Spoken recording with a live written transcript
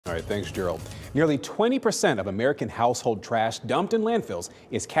All right, thanks, Gerald. Nearly 20% of American household trash dumped in landfills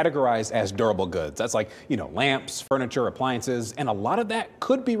is categorized as durable goods. That's like, lamps, furniture, appliances, and a lot of that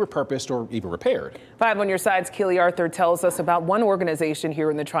could be repurposed or even repaired. 5 on your side's Keely Arthur tells us about one organization here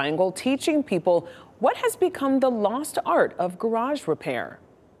in the Triangle teaching people what has become the lost art of garage repair.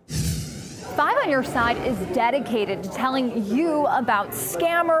 5 on your side is dedicated to telling you about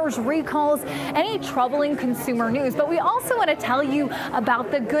scammers, recalls, any troubling consumer news. But we also want to tell you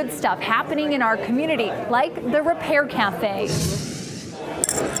about the good stuff happening in our community, like the Repair Cafe.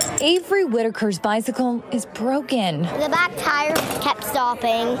 Avery Whitaker's bicycle is broken. The back tire kept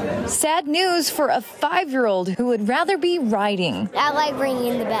stopping. Sad news for a 5-year-old who would rather be riding. I like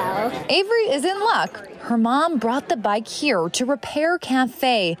ringing the bell. Avery is in luck. Her mom brought the bike here to Repair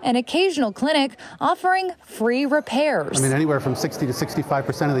Cafe, an occasional clinic offering free repairs. Anywhere from 60 to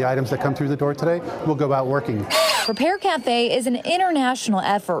 65% of the items that come through the door today will go out working. Repair Cafe is an international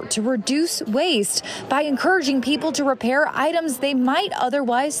effort to reduce waste by encouraging people to repair items they might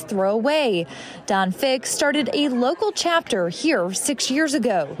otherwise throw away. Don Fick started a local chapter here 6 years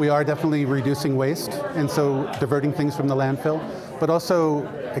ago. We are definitely reducing waste, and so diverting things from the landfill, but also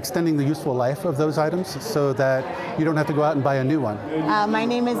extending the useful life of those items so that you don't have to go out and buy a new one. My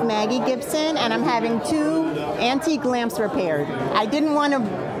name is Maggie Gibson, and I'm having 2 antique lamps repaired. I didn't want to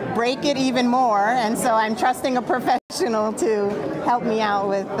break it even more, and so I'm trusting a professional to help me out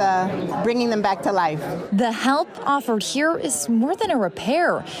with bringing them back to life. The help offered here is more than a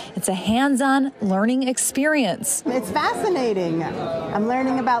repair. It's a hands-on learning experience. It's fascinating. I'm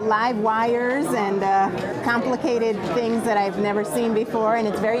learning about live wires and complicated things that I've never seen before, and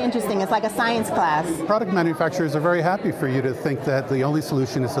it's very interesting. It's like a science class. Product manufacturers are very happy for you to think that the only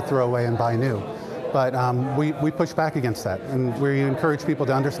solution is to throw away and buy new. But we push back against that, and we encourage people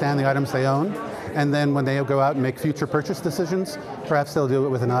to understand the items they own, and then when they go out and make future purchase decisions, perhaps they'll do it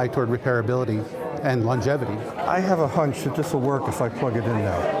with an eye toward repairability and longevity. I have a hunch that this will work if I plug it in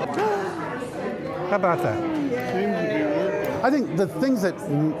now. How about that? I think the things that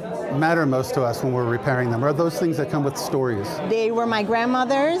matter most to us when we're repairing them are those things that come with stories. They were my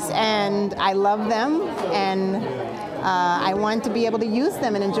grandmother's, and I love them, and I want to be able to use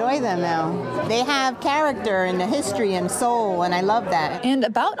them and enjoy them now. They have character and a history and soul, and I love that. And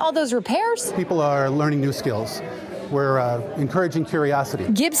about all those repairs, people are learning new skills. We're encouraging curiosity.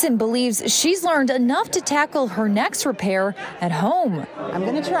 Gibson believes she's learned enough to tackle her next repair at home. I'm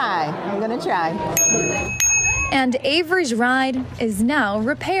going to try. And Avery's ride is now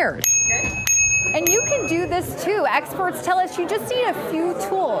repaired. And you can do this too. Experts tell us you just need a few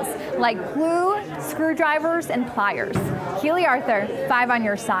tools like glue, screwdrivers, and pliers. Keely Arthur, 5 on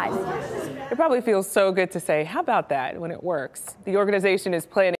your side. It probably feels so good to say, how about that, when it works. The organization is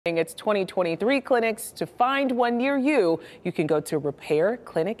planning its 2023 clinics. To find one near you, you can go to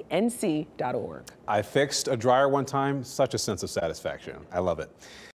repairclinicnc.org. I fixed a dryer one time, such a sense of satisfaction. I love it.